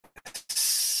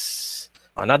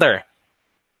Another.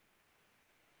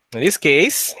 In this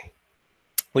case,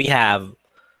 we have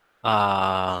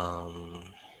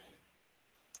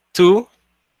two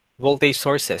voltage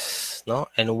sources, no?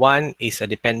 And one is a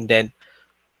dependent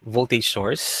voltage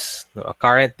source, no? A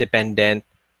current dependent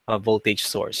voltage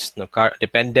source, no?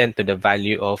 Dependent to the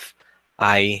value of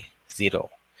I0.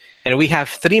 And we have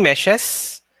three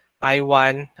meshes,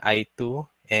 I1, I2,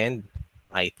 and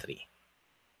I3.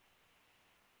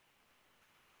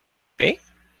 Okay?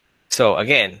 So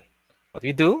again, what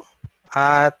we do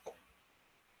at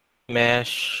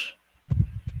mesh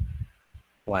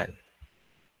 1.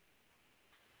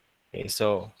 Okay,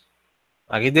 so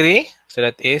agi diri, so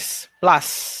that is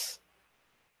plus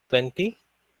 20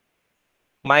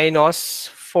 minus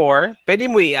 4. Pwede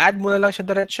mo i-add mo na lang siya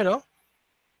diretso, no?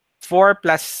 4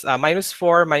 plus, minus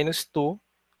 4 minus 2.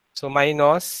 So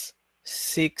minus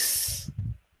 6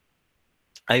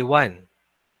 I1.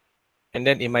 And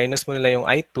then i-minus mo nila yung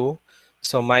I2.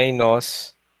 So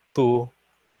minus 2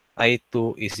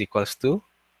 I2 is equals to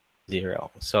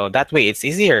 0. So that way, it's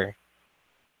easier.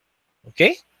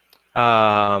 Okay?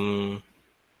 That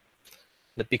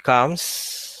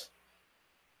becomes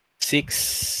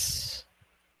 6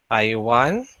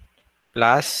 I1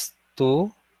 plus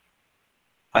 2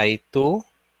 I2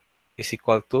 is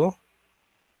equal to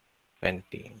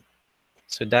 20.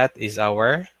 So that is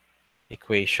our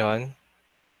equation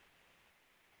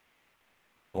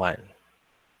 1.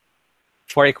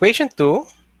 For equation 2,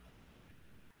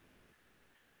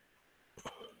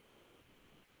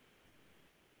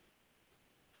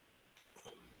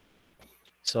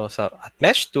 so at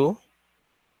mesh 2,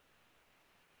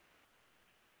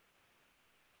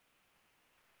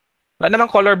 wala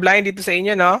namang color blind dito sa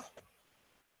inyo, no?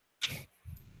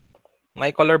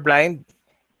 May color blind.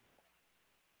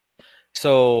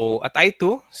 So at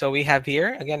I2, so we have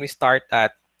here, again, we start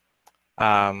at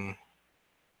 2.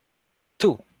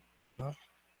 No?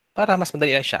 Para mas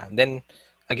madali lang siya. Then,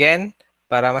 again,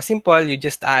 para mas simple, you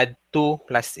just add 2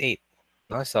 plus 8.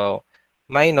 No? So,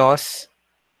 minus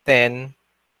 10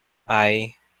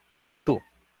 I2.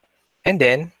 And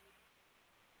then,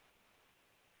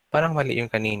 parang mali yung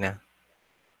kanina.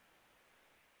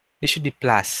 This should be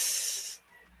plus.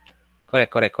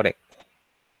 Correct, correct, correct.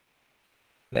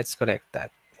 Let's correct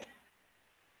that.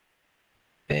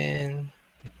 Then,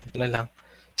 ito na lang.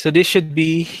 So, this should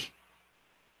be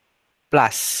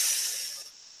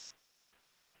plus.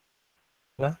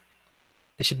 Diba?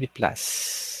 This should be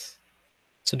plus.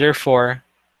 So, therefore,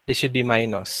 this should be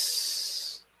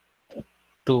minus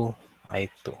 2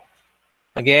 I2.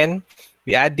 Again,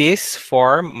 we add this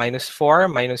 4 minus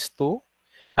 2,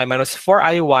 minus 4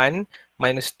 I1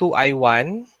 minus 2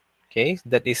 I1. Okay,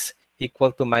 that is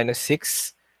equal to minus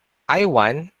 6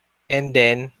 I1 and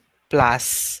then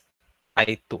plus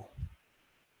I2.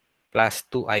 Plus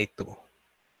 2 I2.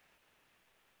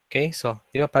 Okay, so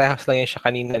di ba parehas lang yan siya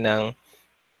kanina ng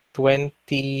 20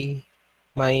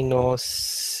 minus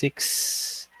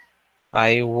 6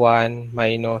 I1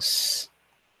 minus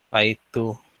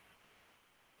I2.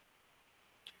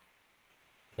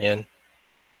 Ayan.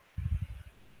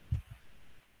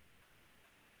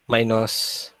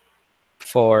 Minus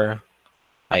 4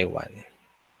 I1.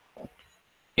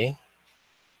 Okay.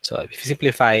 So if you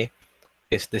simplify,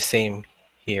 it's the same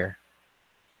here.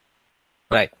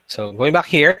 Right. So going back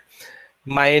here,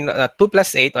 2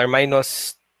 plus 8 or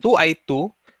minus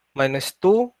 2I2 minus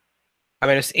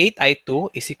 8I2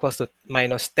 is equals to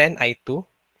minus 10I2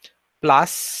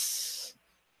 plus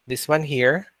this one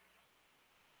here,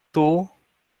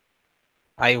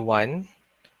 2I1.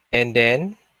 And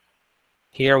then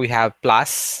here we have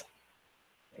plus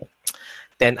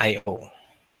 10IO.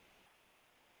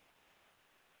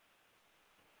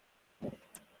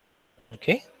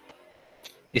 Okay?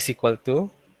 Is equal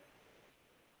to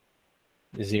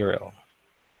 0.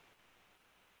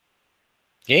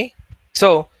 Okay?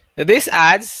 So, this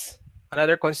adds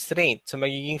another constraint. So,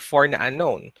 magiging 4 na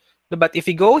unknown. But if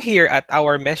you go here at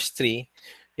our mesh tree,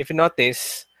 if you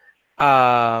notice,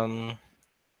 I3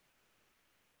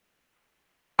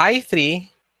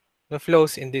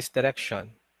 flows in this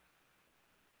direction.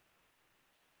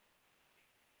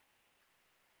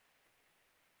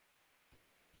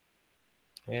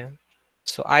 Yeah.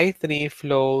 So, I3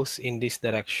 flows in this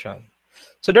direction.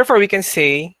 So, therefore, we can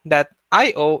say that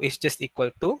IO is just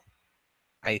equal to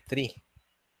I3.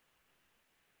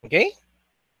 Okay?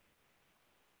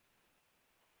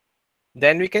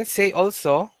 Then we can say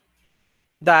also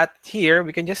that here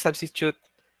we can just substitute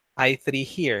I3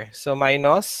 here. So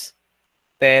minus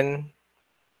 10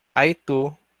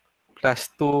 I2 plus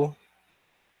 2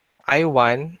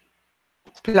 I1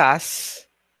 plus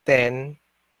 10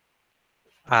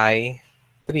 I3.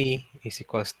 I3 is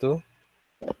equals to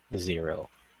 0.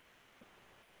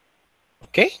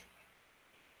 Okay?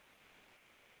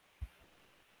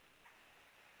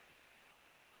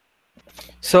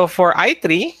 So for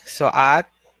I3, so at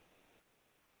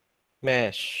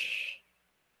mesh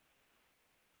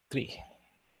 3.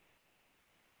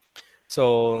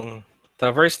 So,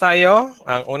 traverse tayo.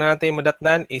 Ang una natin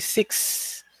madatnan is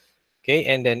 6. Okay,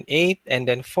 and then 8, and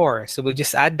then 4. So, we'll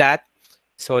just add that.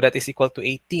 So, that is equal to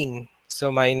 18. So,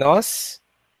 minus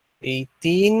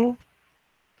 18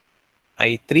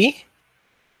 I3.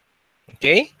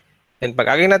 Okay? And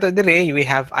pag agay nato dire, we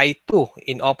have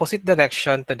I2 in opposite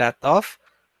direction to that of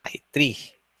I3.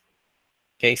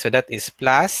 Okay, so that is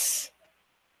plus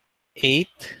 8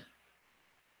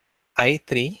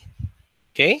 I3.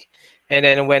 Okay? And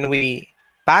then when we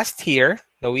passed here,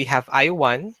 now we have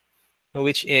I1,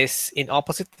 which is in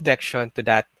opposite direction to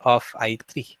that of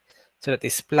I3. So that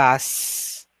is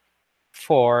plus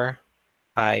 4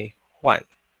 I1.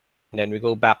 And then we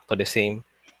go back to the same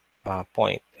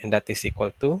point, and that is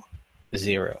equal to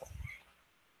 0.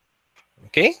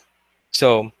 Okay?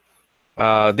 So,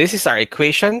 this is our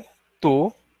equation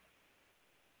 2.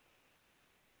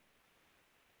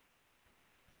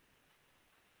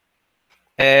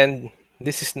 And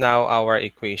this is now our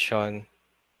equation.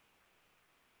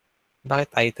 Bakit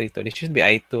I3 to? This should be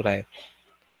I2, right?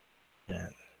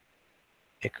 Yan.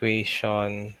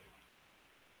 Equation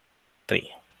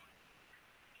 3.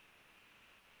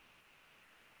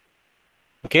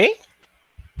 Okay?